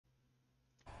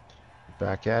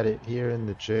Back at it here in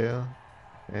the jail,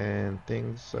 and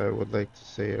things I would like to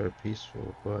say are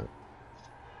peaceful, but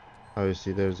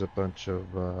obviously there's a bunch of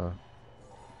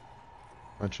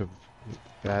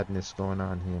badness going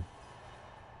on here.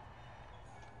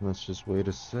 Let's just wait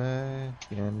a sec,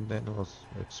 and then we'll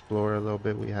explore a little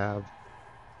bit. We have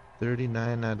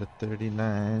 39 out of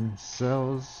 39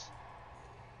 cells.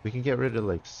 We can get rid of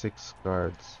like 6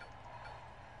 guards.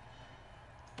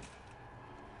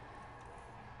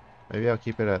 Maybe I'll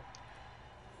keep it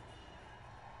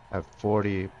at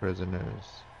 40 prisoners.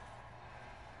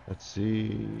 Let's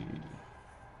see.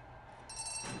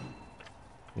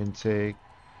 Intake.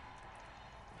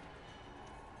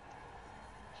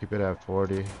 Keep it at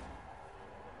 40.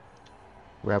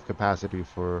 We have capacity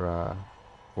for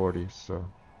 40, so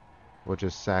we'll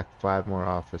just sack 5 more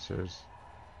officers.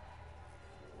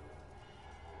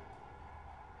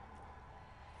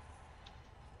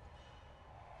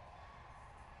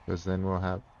 Because then we'll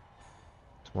have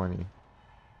 20.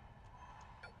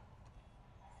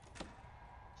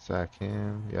 Sack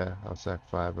him. Yeah, I'll sack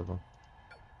 5 of them.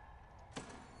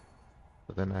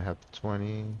 So then I have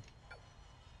 20.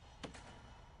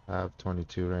 I have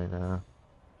 22 right now.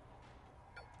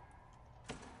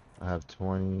 I have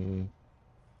 20.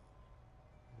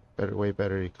 Way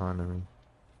better economy.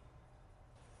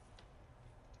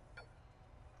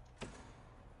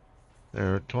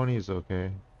 There, 20 is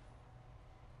okay.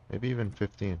 Maybe even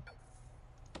 15.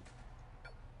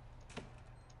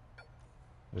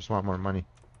 I just want more money.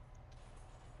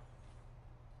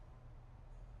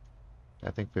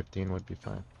 I think 15 would be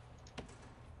fine.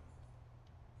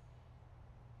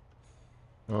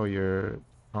 Oh, you're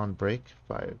on break?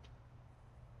 5.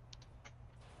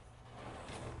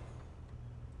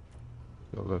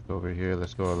 Go look over here.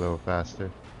 Let's go a little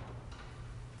faster.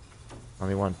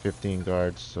 Only want 15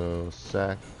 guards, so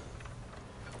sack.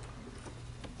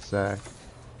 Sack.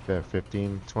 There,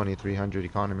 15, 2300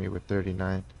 economy with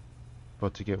 39.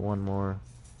 About to get one more.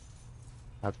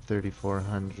 Have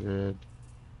 3400.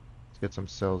 Let's get some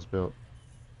cells built.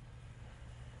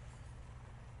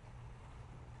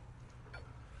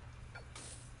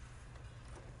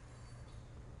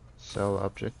 Cell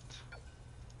object.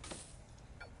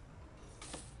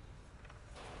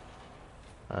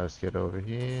 Let's get over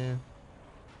here.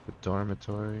 The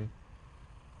dormitory.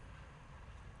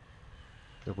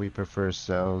 If we prefer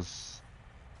cells.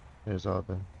 There's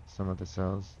some of the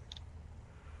cells.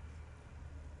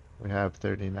 We have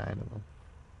 39 of them.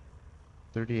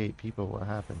 38 people, what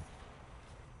happened?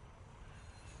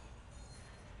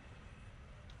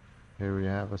 Here we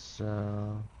have a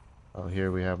cell. Oh,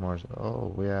 here we have more.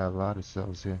 Oh, we have a lot of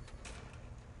cells here.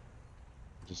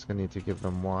 Just gonna need to give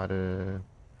them water.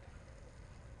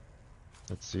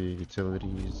 Let's see,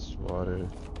 utilities, water.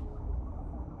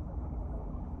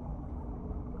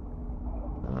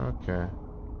 Okay.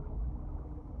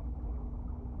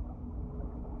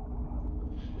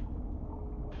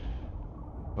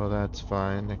 Well, that's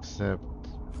fine, except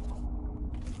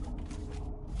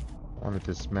I want to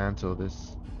dismantle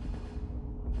this.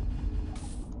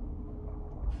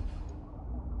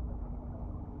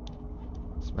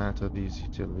 Dismantle these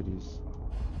utilities.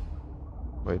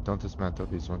 Wait, don't dismantle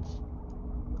these ones.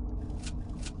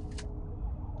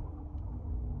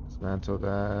 Dismantle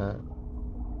that.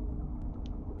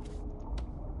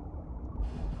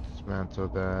 Dismantle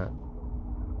that.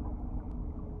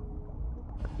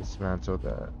 Dismantle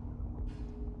that.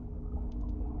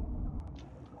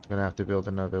 Gonna have to build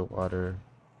another water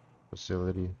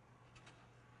facility.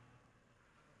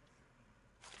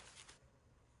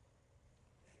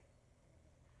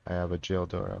 I have a jail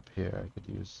door up here I could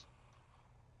use.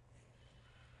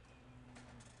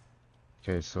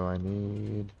 Okay, so I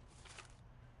need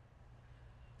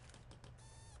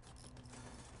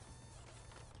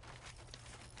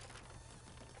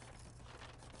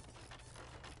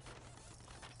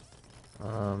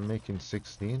making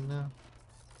 16 now.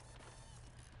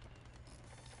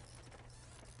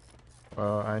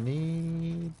 I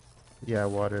need, yeah,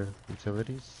 water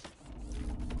utilities.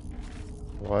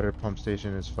 Water pump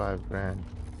station is 5 grand.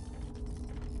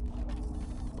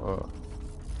 What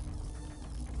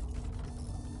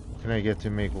can I get to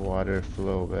make water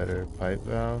flow better? Pipe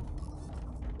valve.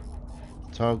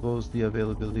 Toggles the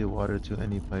availability of water to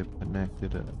any pipe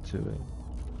connected to it.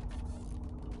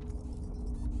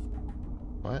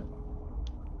 What?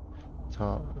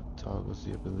 Toggles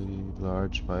the ability,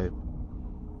 large pipe.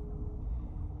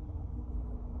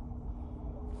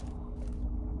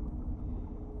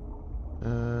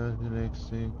 The next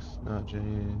thing's not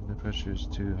genuine. The pressure is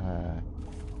too high.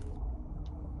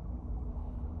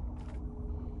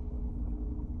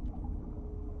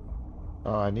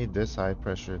 Oh, I need this high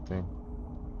pressure thing.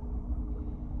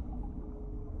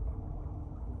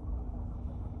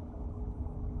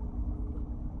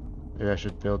 Maybe I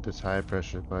should build this high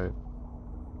pressure pipe.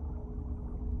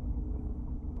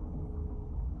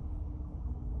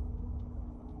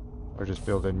 Or just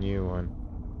build a new one.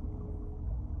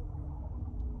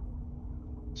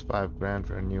 It's 5 grand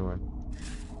for a new one.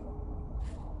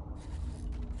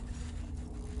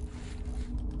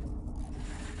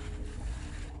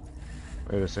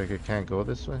 Wait a second, it can't go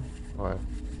this way? Why?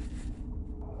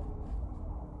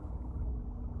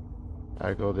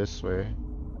 I go this way.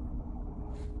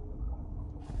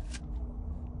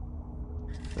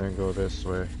 Then go this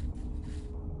way.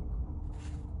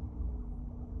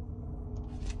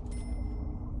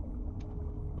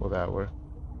 Will that work?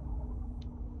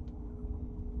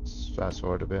 Let's fast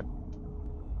forward a bit.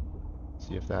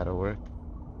 See if that'll work.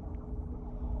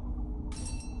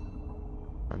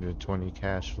 120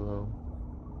 cash flow.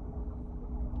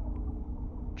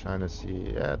 Trying to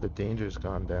see, yeah, the danger's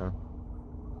gone down.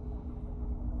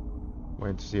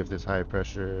 Waiting to see if this high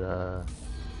pressure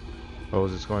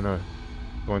hose is going to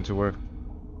work.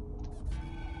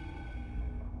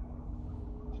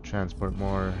 Transport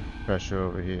more pressure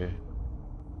over here.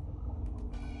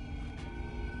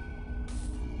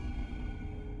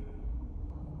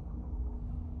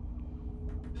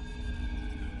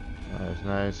 Nice,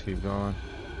 nice, keep going.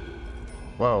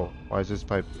 Whoa, why is this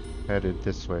pipe headed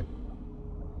this way?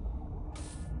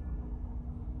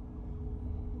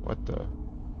 What the?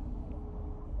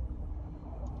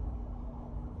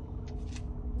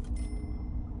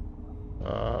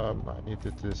 I need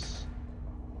to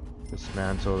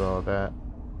dismantle all that.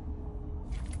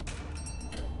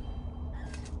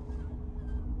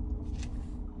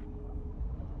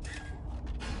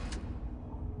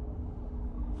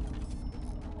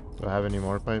 Do I have any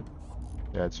more pipe?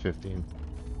 Yeah, it's 15.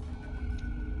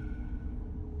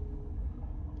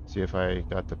 See if I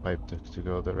got the pipe to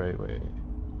go the right way.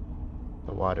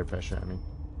 The water pressure, I mean.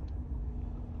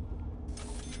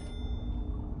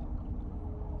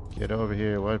 Get over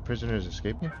here. What? Prisoners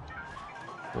escaping?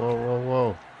 Whoa, whoa,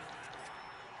 whoa.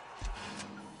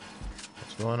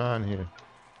 What's going on here?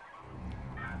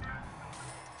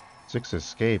 6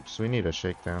 escapes. We need a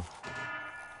shakedown.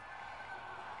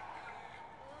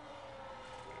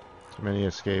 Too many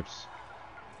escapes.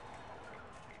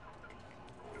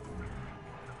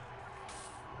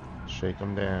 Shake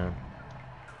them down.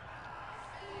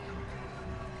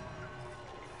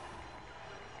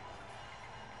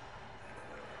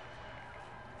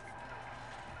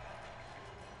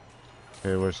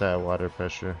 Okay, where's that water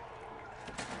pressure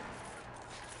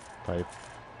pipe?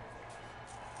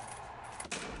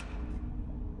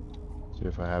 See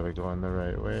if I have it going the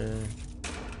right way.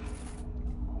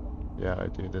 Yeah, I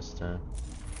do this time.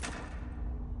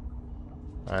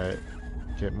 Alright,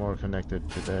 get more connected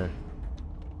to there.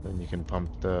 Then you can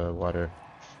pump the water.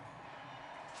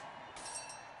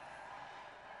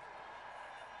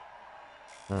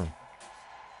 Huh.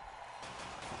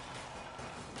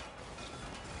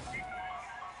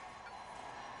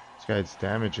 This guy's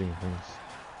damaging things.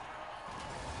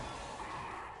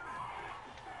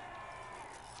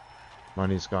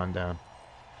 Money's gone down.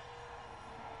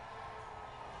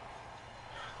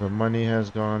 The money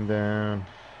has gone down.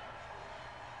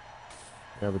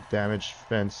 We have a damaged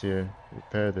fence here.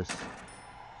 Repair this.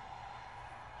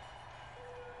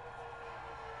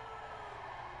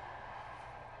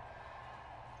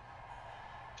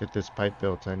 Get this pipe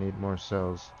built. I need more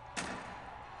cells.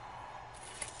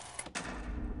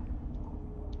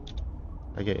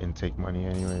 I get intake money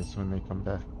anyways when they come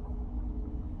back.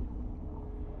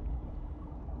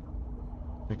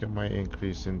 I think I might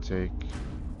increase intake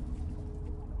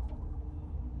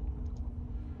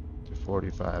to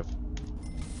 45.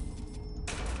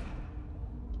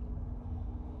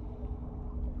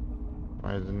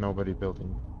 Why is there nobody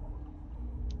building?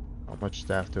 How much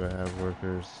staff do I have?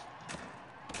 Workers.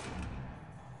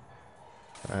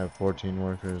 I have 14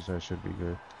 workers. I should be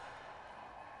good.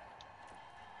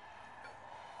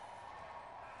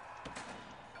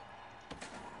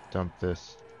 Dump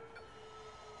this.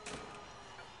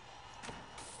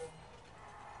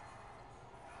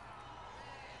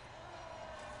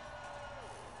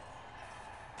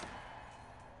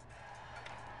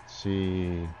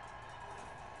 See.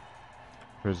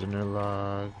 Prisoner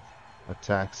log.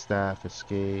 Attack staff.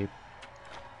 Escape.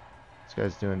 This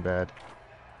guy's doing bad.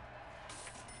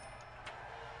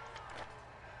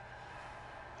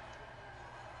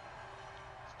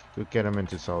 Go get him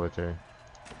into solitary.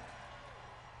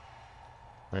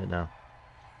 Right now.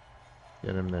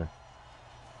 Get him there.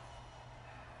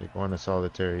 Take one of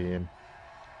solitary in.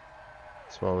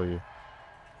 Swallow you.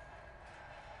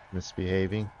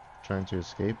 Misbehaving. Trying to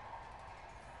escape.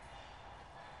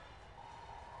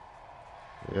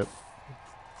 Yep.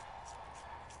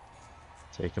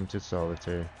 Take him to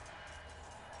solitary.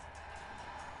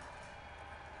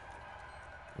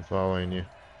 I'm following you.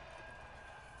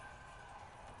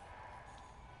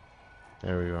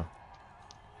 There we go.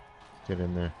 Get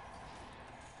in there.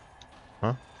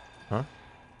 Huh? Huh?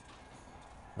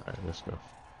 Alright, let's go.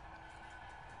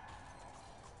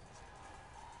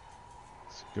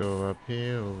 Let's go up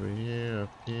here, over here, up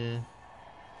here.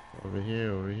 Over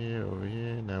here, over here, over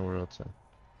here. Now we're outside.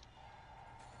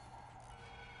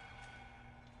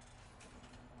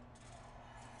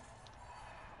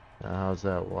 Now how's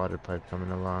that water pipe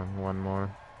coming along? One more.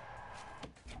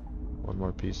 One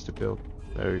more piece to build.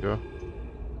 There we go.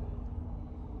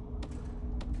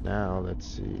 Now let's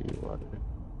see water.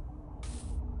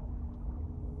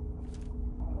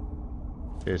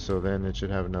 Okay, so then it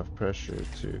should have enough pressure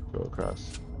to go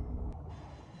across.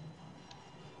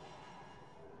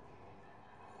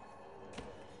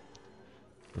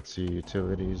 Let's see,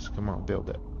 utilities. Come on,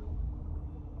 build it.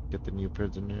 Get the new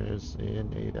prisoners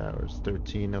in 8 hours.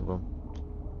 13 of them.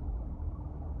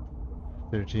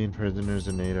 13 prisoners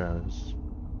in 8 hours.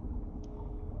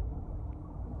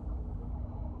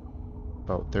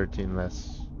 About 13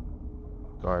 less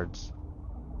guards.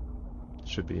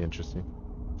 Should be interesting.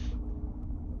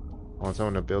 I want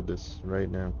someone to build this right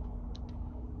now.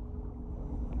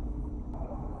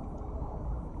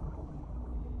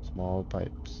 Small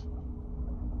pipes.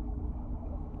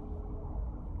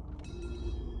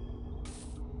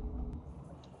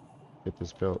 Get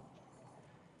this built.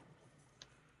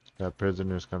 Got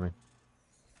prisoners coming.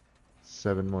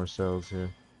 7 more cells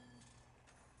here.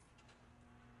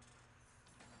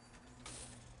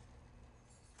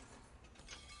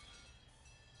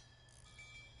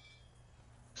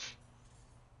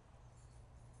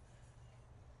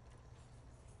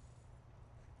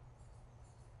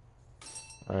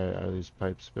 Alright, are these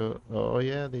pipes built? Oh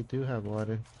yeah, they do have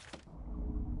water.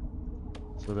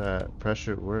 So that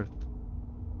pressure worked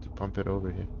to pump it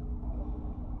over here.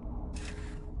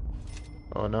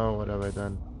 Oh no, what have I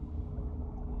done?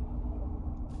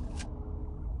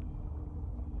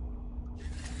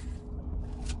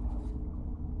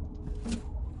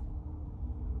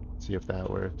 See if that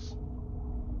works.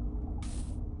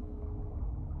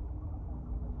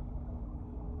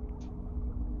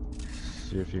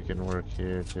 See if you can work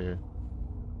here too.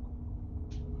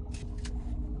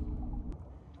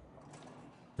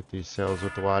 Get these cells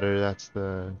with water, that's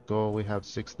the goal. We have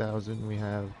 6,000. We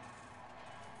have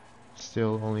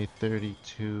still only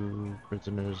 32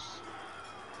 prisoners.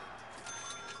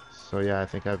 So yeah, I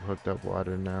think I've hooked up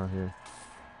water now here.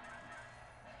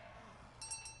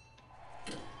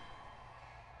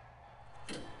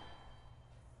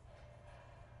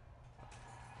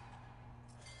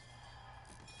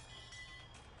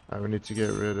 We need to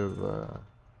get rid of,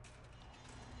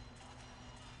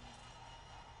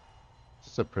 is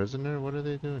this a prisoner? What are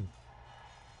they doing?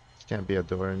 This can't be a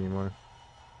door anymore.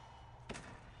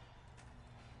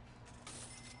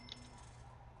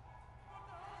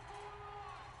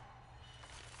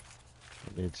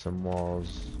 I need some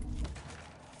walls.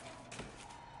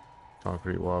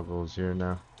 Concrete wall goes here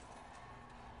now.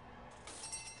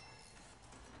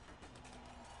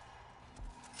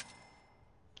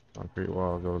 Concrete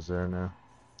wall goes there now.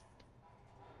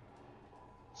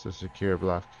 It's a secure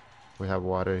block. We have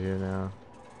water here now.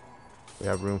 We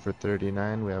have room for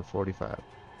 39. We have 45.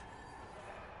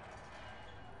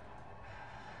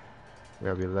 We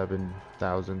have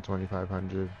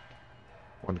 11,250.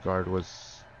 One guard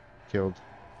was killed.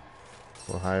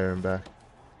 We'll hire him back.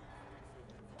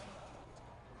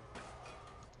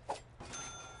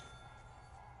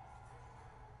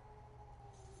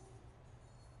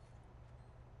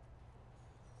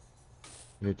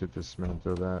 Need to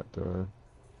dismantle that door.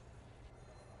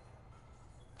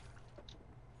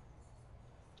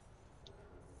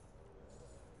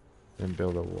 And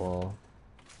build a wall.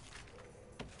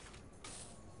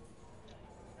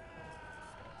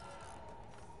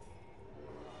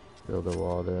 Build a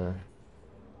wall there.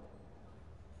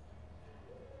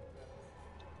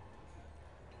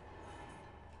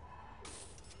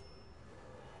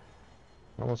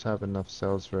 Almost have enough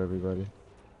cells for everybody.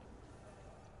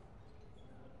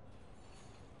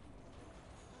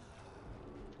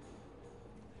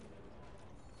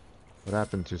 What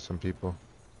happened to some people?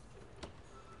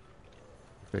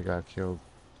 They got killed.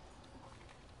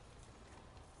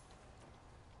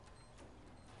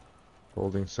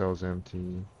 Holding cells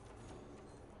empty.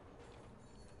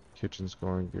 Kitchen's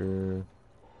going good.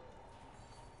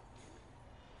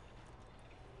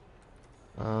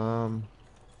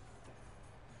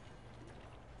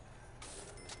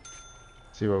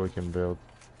 See what we can build.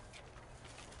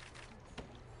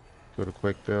 Go to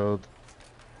quick build.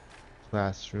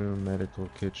 Classroom, medical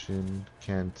kitchen,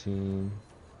 canteen.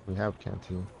 We have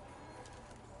canteen.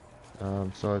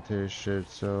 Solitary shared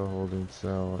cell, holding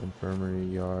cell, infirmary,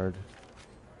 yard.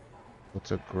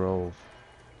 What's a grove?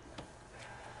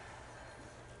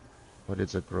 What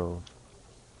is a grove?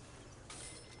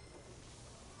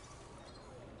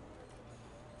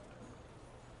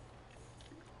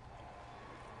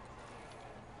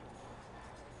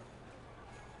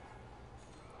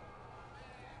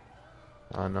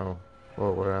 I know.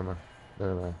 Oh, where am I?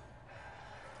 There am I.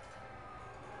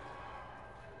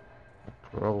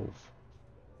 A grove.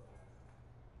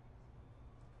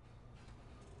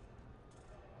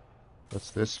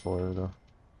 What's this for, though?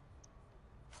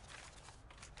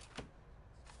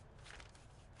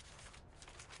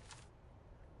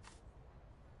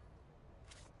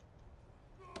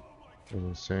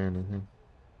 Doesn't say anything.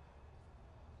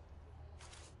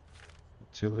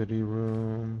 Utility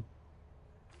room.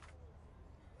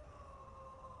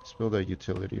 Let's build a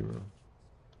utility room.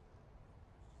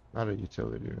 Not a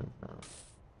utility room, no.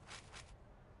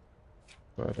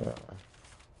 But,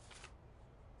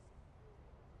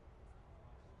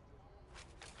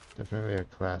 definitely a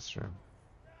classroom.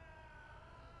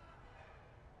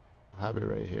 I'll have it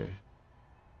right here.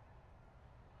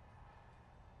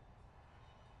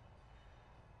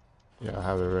 Yeah, I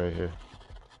have it right here.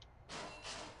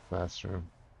 Classroom.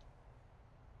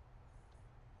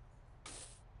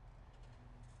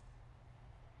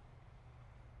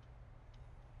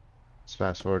 Let's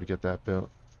fast forward to get that built.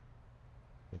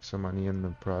 Make some money in the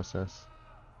process.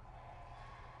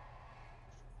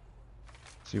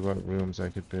 See what rooms I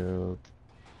could build.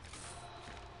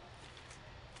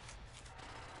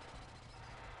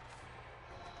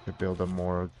 Could build a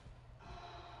morgue.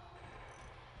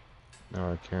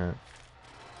 No, I can't.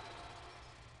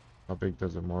 How big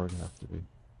does a morgue have to be?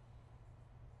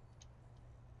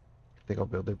 I think I'll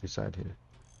build it beside here.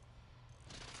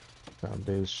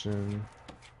 Foundation.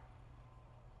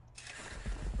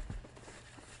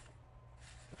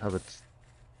 Have it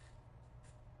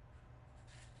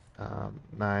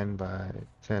 9 by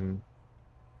 10.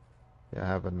 Yeah, I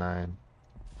have a 9.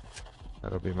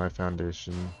 That'll be my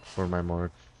foundation for my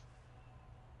morgue.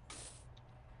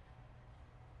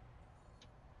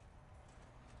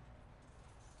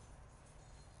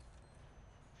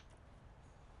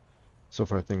 So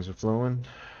far things are flowing.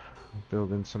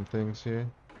 Building some things here.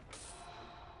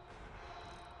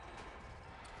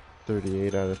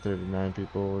 38 out of 39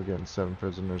 people. We're getting 7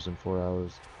 prisoners in 4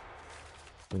 hours.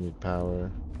 We need power.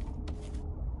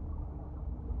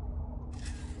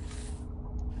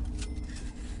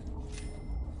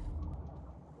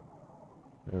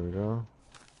 There we go.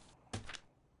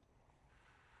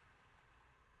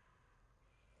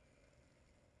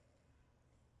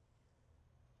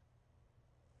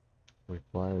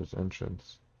 Requires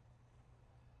entrance.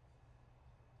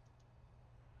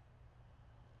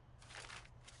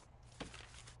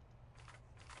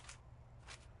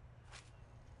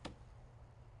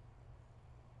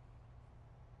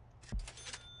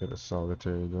 Get a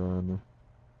solitary door on there.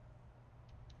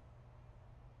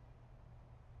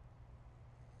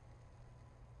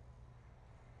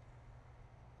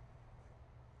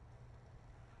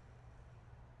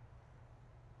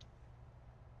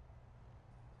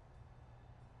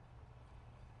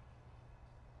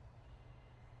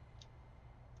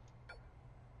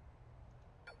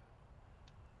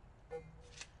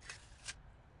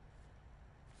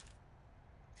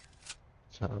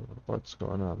 So, what's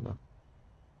going on now?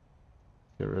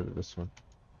 Get rid of this one.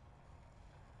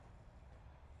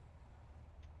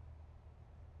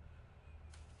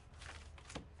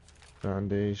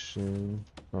 Foundation,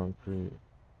 concrete,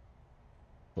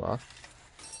 block.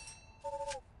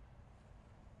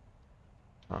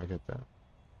 Oh, I get that.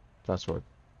 That's what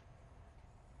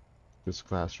this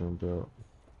classroom built.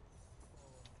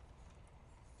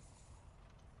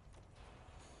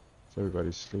 So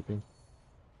everybody's sleeping.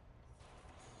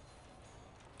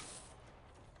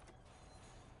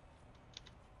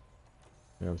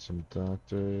 We have some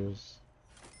doctors.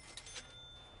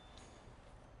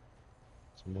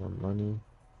 Some more money.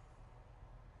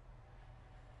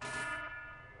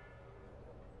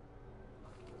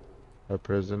 Our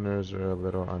prisoners are a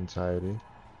little untidy.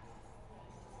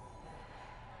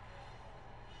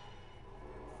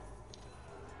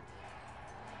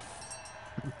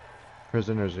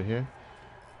 Prisoners are here.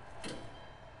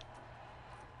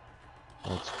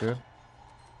 That's good.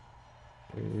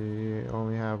 We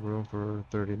only have room for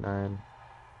 39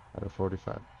 out of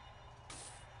 45.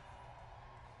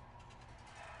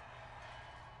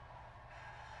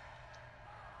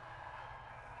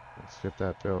 Let's get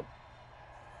that built.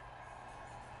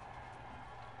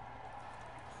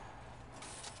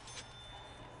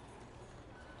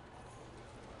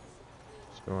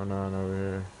 going on over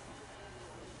here?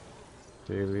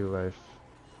 Daily life.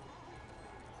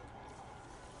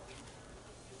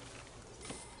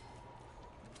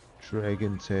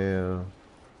 Dragon tail.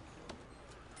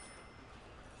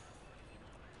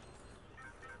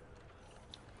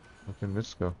 Where can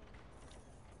this go?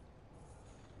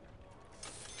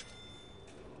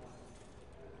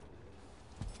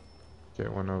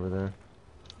 Get one over there.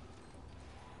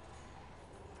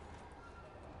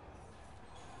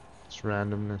 It's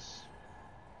randomness.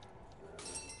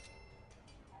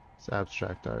 It's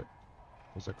abstract art.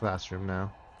 There's a classroom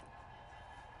now.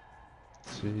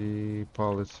 See,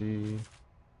 policy,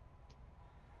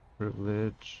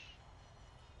 privilege.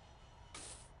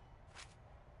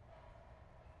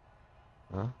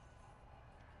 Huh?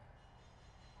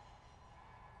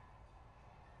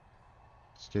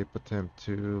 Escape attempt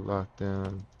 2,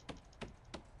 lockdown.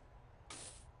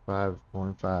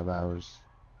 5.5 hours.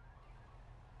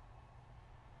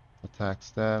 Attack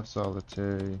staff,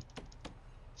 solitary,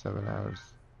 7 hours.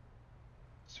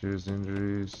 Serious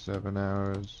injuries, 7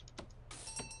 hours.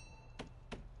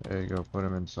 There you go, put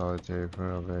him in solitary for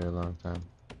a very long time.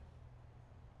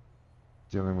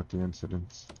 Dealing with the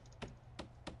incidents.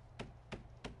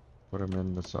 Put him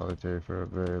in the solitary for a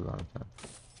very long time.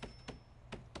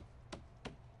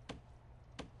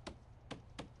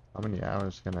 How many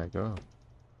hours can I go?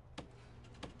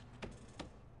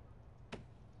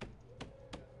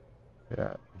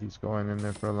 Yeah, he's going in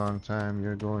there for a long time.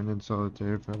 You're going in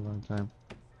solitary for a long time.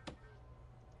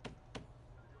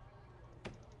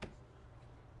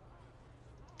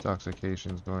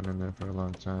 Intoxication's going in there for a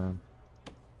long time.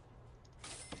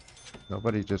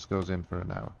 Nobody just goes in for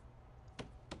an hour.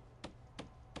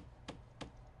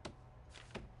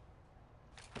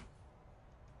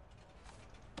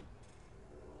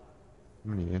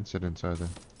 How many incidents are there?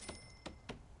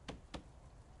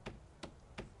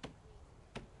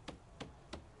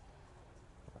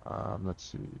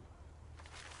 Let's see.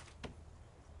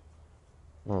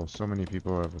 Oh, so many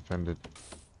people have offended.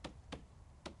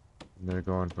 And they're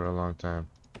going for a long time.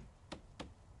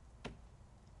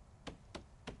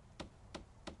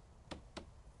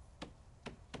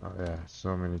 Oh yeah,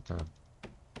 so many times.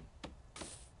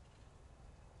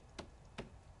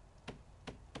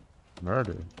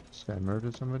 Murder? This guy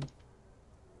murdered somebody?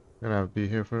 Gonna be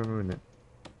here for a minute.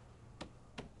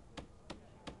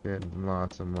 Getting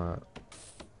lots of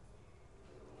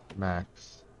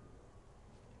max.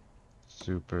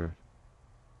 Super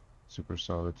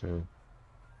solitary.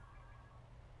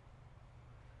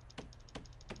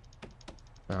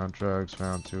 Found drugs,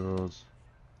 found tools.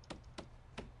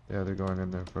 Yeah, they're going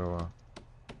in there for a while.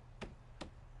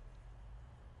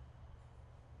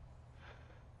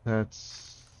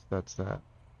 That's that.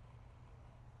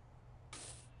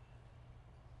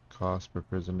 Cost per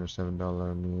prisoner,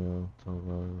 $7 a meal.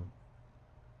 Total.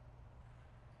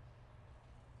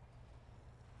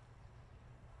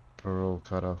 Parole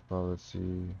cutoff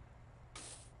policy.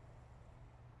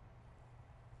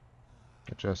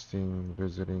 Adjusting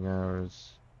visiting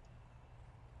hours.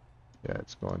 Yeah,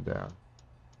 it's going down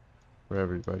for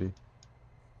everybody.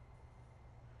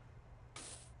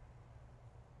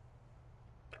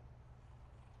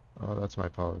 Oh, that's my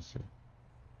policy.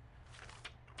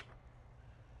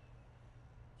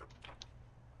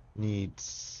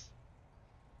 Needs.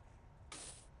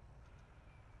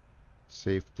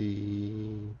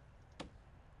 Safety.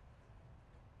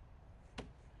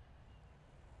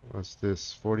 What's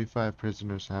this? 45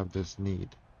 prisoners have this need.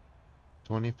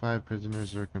 25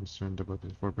 prisoners are concerned about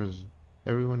this. 4 prisoners.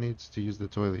 Everyone needs to use the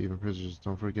toilet, even prisoners.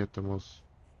 Don't forget the most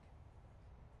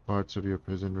parts of your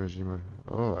prison regime.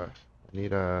 Oh, I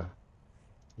need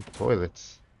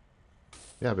toilets.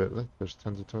 Yeah, but look, there's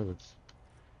tons of toilets.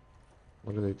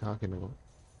 What are they talking about?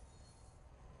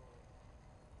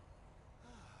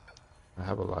 I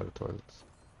have a lot of toilets.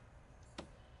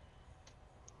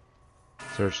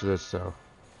 Search this cell.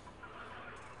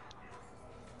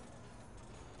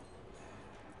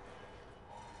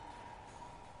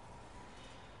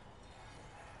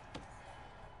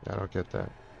 I don't get that.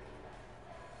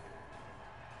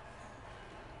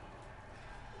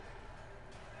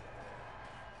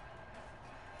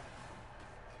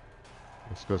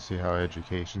 Let's go see how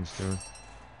education's doing.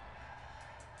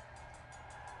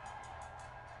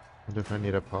 What if I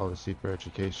need a policy for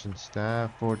education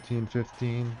staff? 14,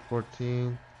 15,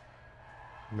 14.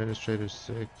 Administrators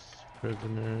 6.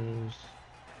 Prisoners.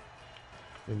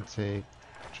 Intake.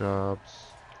 Jobs.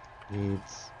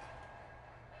 Needs.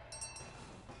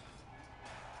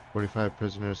 45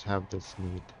 prisoners have this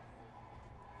need.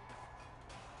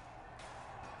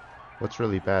 What's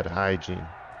really bad? Hygiene.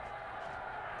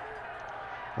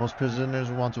 Most prisoners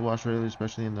will want to wash regularly,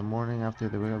 especially in the morning after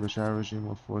they wake up. The shower regime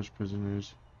will force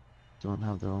prisoners don't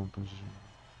have their own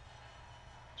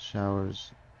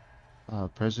showers. The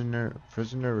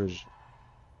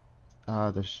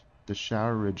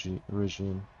shower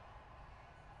regime.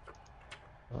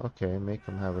 Okay, make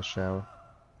them have a shower.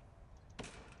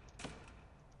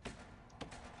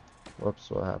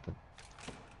 Whoops, what happened?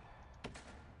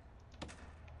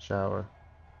 Shower.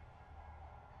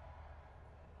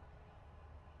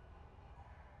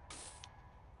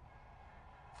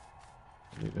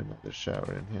 Need another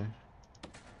shower in here.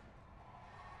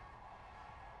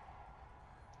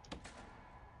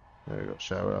 There we go,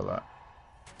 shower a lot.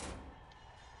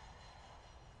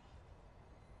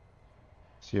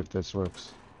 See if this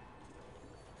works.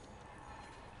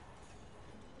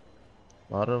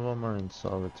 A lot of them are in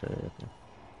solitary, I think.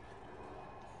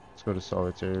 Let's go to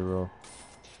solitary row.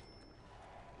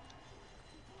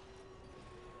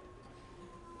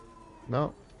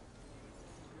 No.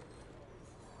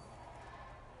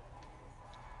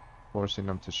 Forcing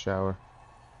them to shower.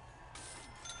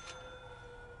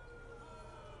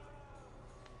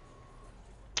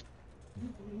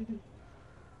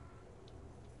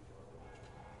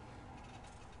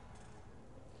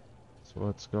 So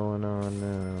what's going on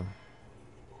now?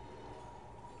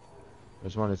 I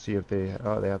just want to see if they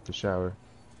have to shower.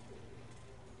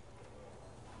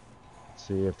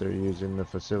 See if they're using the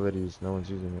facilities. No one's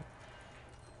using it.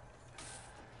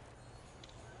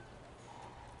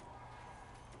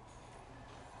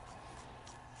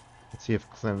 Let's see if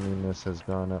cleanliness has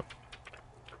gone up.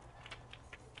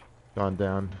 Gone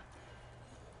down.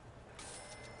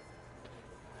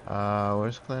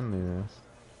 Where's cleanliness?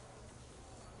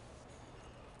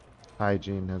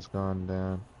 Hygiene has gone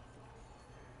down.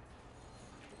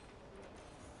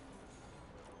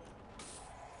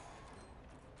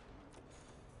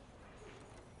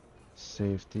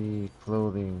 Safety,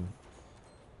 clothing.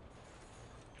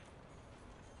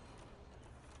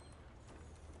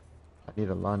 I need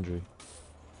a laundry.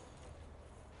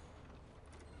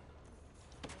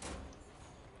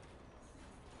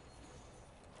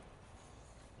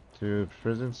 Do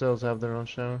prison cells have their own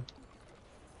shower?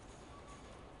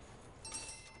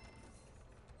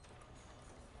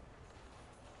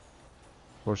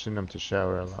 Forcing them to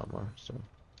shower a lot more, so.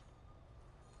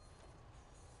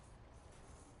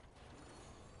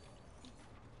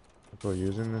 People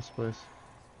using this place?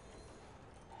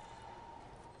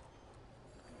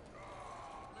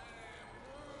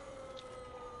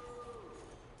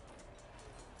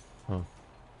 Oh.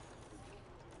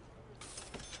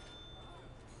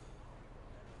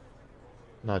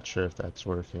 Not sure if that's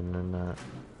working or not.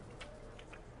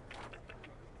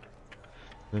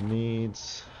 The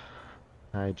needs,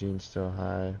 hygiene still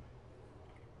high.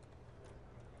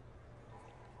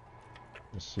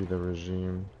 Let's see the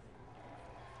regime.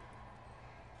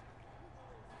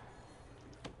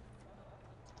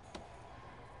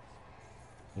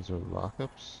 These are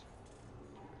lockups.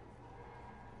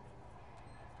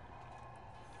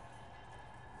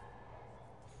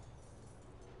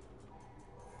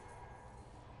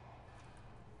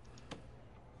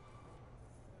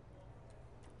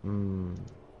 Hmm.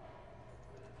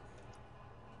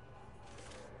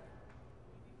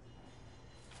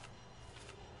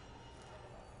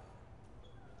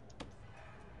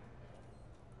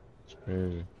 It's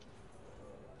crazy.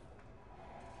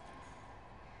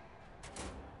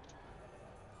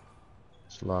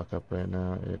 It's lock up right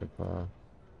now, 8 o'clock.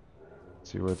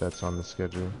 See where that's on the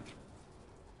schedule.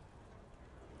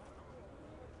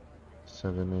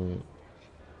 7, 8.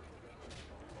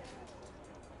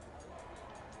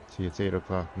 See, it's 8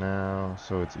 o'clock now,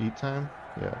 so it's eat time?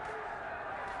 Yeah.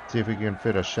 See if we can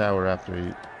fit a shower after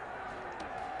eat.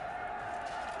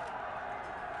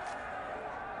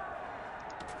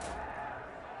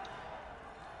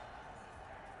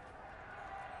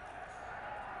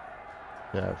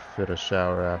 Yeah, fit a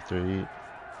shower after eat.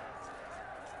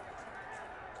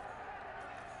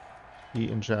 Eat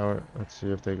and shower. Let's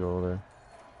see if they go there.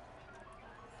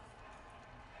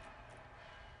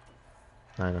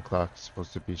 9 o'clock.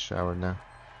 Supposed to be showered now.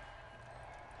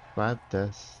 Bad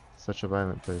death. Such a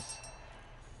violent place.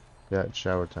 Yeah, it's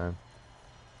shower time.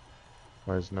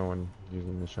 Why is no one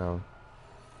using the shower?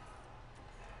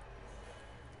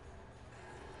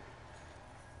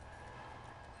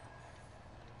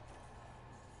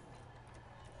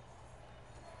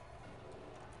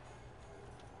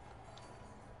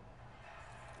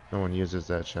 No one uses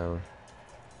that shower.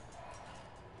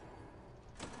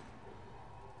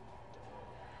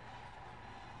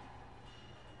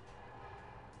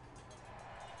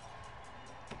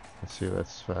 Let's see,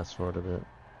 let's fast forward a bit.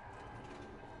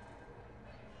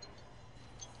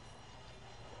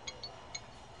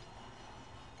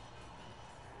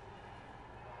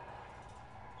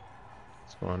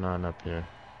 What's going on up here?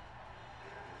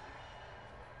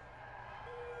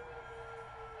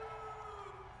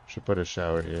 Should put a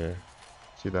shower here.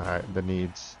 See the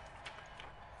needs.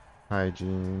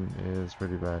 Hygiene is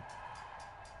pretty bad.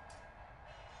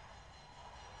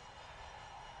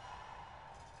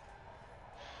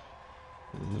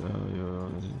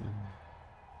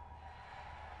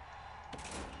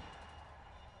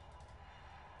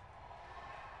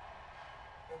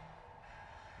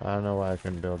 I don't know why I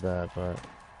couldn't build that, but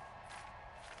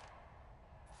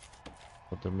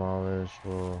we'll demolish,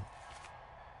 we'll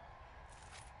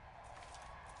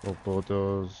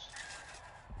bulldoze.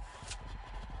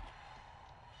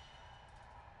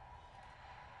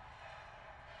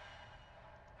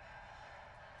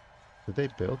 Did they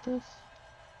build this?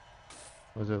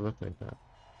 Or does it look like that?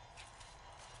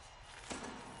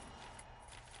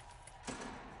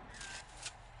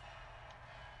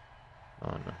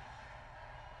 Oh no.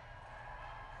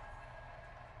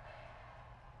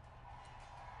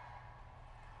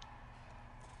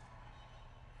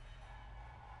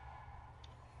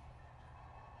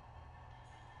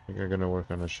 I think I'm gonna work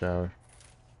on a shower.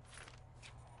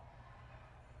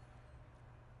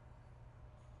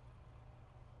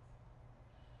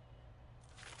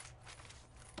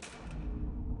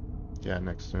 Yeah,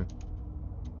 next turn.